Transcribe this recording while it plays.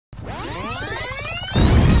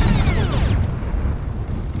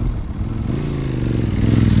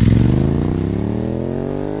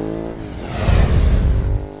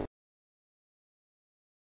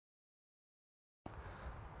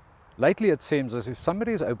Lately it seems as if somebody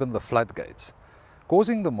has opened the floodgates,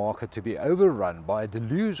 causing the market to be overrun by a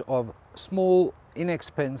deluge of small,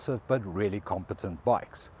 inexpensive but really competent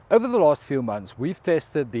bikes. Over the last few months we've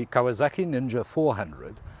tested the Kawasaki Ninja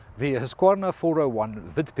 400, the Husqvarna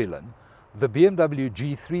 401 Vitpilen, the BMW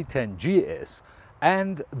G310 GS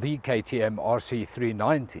and the KTM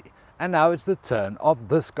RC390, and now it's the turn of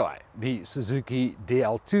this guy, the Suzuki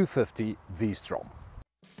DL250 V-Strom.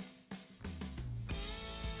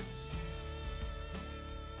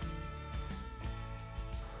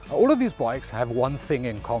 All of these bikes have one thing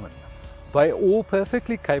in common. They're all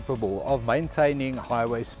perfectly capable of maintaining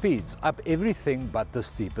highway speeds up everything but the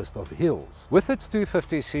steepest of hills. With its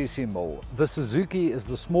 250cc mill, the Suzuki is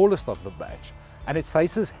the smallest of the batch, and it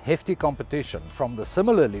faces hefty competition from the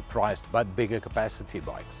similarly priced but bigger capacity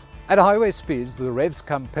bikes. At highway speeds, the revs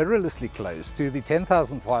come perilously close to the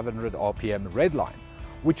 10,500 RPM red line,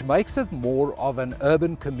 which makes it more of an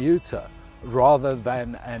urban commuter rather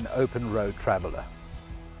than an open road traveler.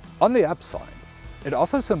 On the upside, it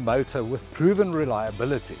offers a motor with proven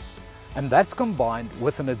reliability, and that's combined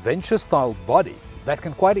with an adventure-style body that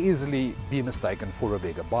can quite easily be mistaken for a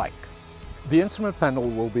bigger bike. The instrument panel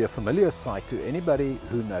will be a familiar sight to anybody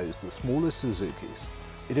who knows the smaller Suzukis.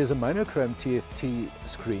 It is a monochrome TFT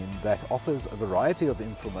screen that offers a variety of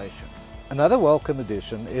information. Another welcome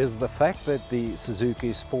addition is the fact that the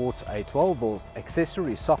Suzuki sports a 12-volt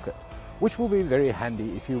accessory socket, which will be very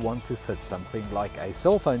handy if you want to fit something like a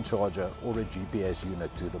cell phone charger or a GPS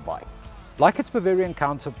unit to the bike. Like its Bavarian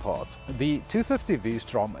counterpart, the 250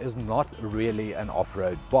 V-Strom is not really an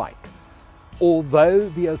off-road bike, although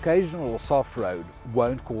the occasional soft road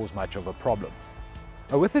won't cause much of a problem.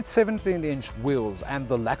 With its 17-inch wheels and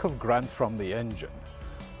the lack of grunt from the engine,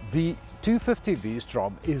 the 250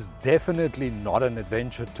 V-Strom is definitely not an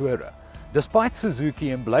adventure tourer, despite Suzuki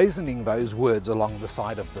emblazoning those words along the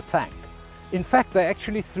side of the tank. In fact, they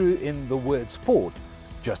actually threw in the word sport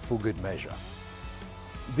just for good measure.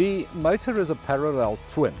 The motor is a parallel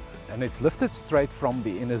twin, and it's lifted straight from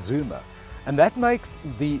the Inazuma, and that makes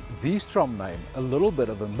the V-Strom name a little bit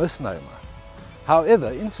of a misnomer. However,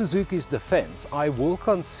 in Suzuki's defense, I will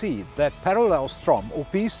concede that parallel Strom or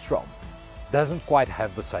P-Strom doesn't quite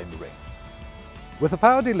have the same ring. With a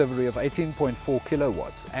power delivery of 18.4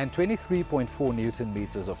 kilowatts and 23.4 Newton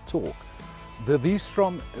meters of torque, the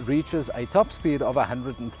V-Strom reaches a top speed of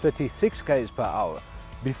 136 km per hour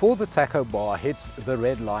before the tacho bar hits the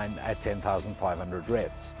red line at 10,500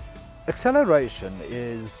 revs. Acceleration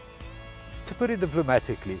is, to put it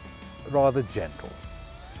diplomatically, rather gentle,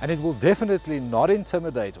 and it will definitely not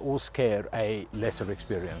intimidate or scare a lesser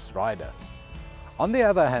experienced rider. On the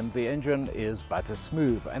other hand, the engine is butter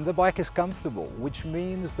smooth and the bike is comfortable, which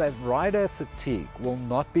means that rider fatigue will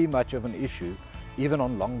not be much of an issue even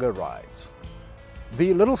on longer rides.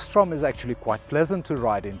 The little Strom is actually quite pleasant to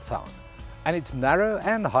ride in town, and it's narrow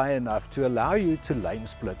and high enough to allow you to lane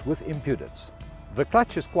split with impudence. The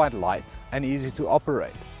clutch is quite light and easy to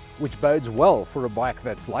operate, which bodes well for a bike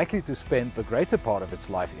that's likely to spend the greater part of its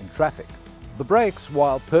life in traffic. The brakes,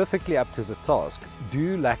 while perfectly up to the task,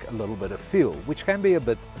 do lack a little bit of feel, which can be a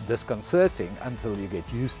bit disconcerting until you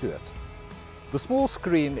get used to it. The small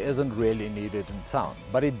screen isn't really needed in town,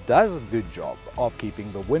 but it does a good job of keeping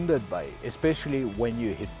the wind at bay, especially when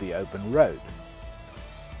you hit the open road.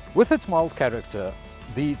 With its mild character,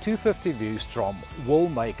 the 250 V-Strom will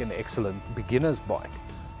make an excellent beginner's bike,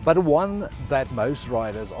 but one that most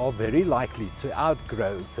riders are very likely to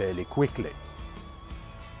outgrow fairly quickly.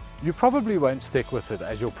 You probably won't stick with it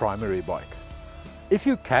as your primary bike. If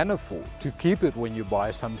you can afford to keep it when you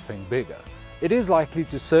buy something bigger, it is likely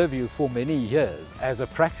to serve you for many years as a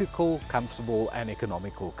practical, comfortable and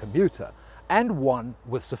economical commuter, and one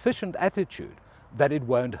with sufficient attitude that it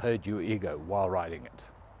won't hurt your ego while riding it.